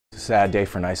Sad day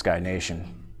for Nice Guy Nation.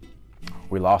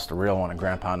 We lost a real one in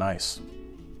Grandpa Nice.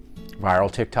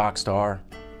 Viral TikTok star,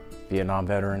 Vietnam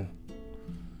veteran.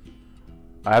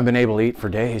 I haven't been able to eat for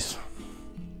days.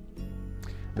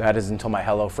 That is until my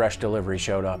HelloFresh delivery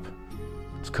showed up.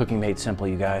 It's cooking made simple,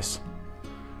 you guys.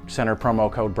 Just enter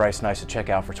promo code BryceNice at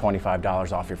checkout for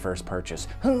 $25 off your first purchase.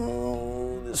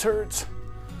 Oh, this hurts.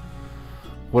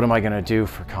 What am I gonna do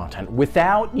for content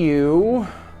without you,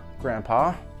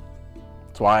 Grandpa?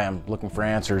 That's why I'm looking for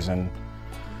answers in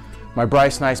my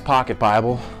Bryce Nice Pocket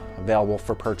Bible, available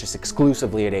for purchase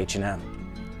exclusively at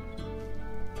H&M.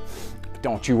 But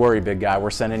don't you worry, big guy, we're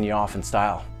sending you off in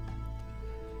style.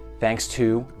 Thanks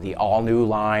to the all-new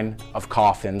line of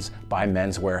coffins by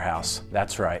Men's Wearhouse.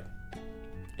 That's right.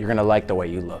 You're gonna like the way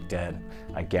you look, Dad.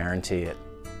 I guarantee it.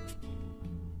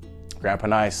 Grandpa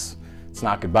Nice, it's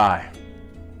not goodbye.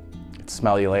 It's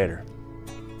smell you later.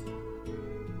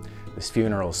 This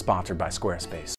funeral is sponsored by Squarespace.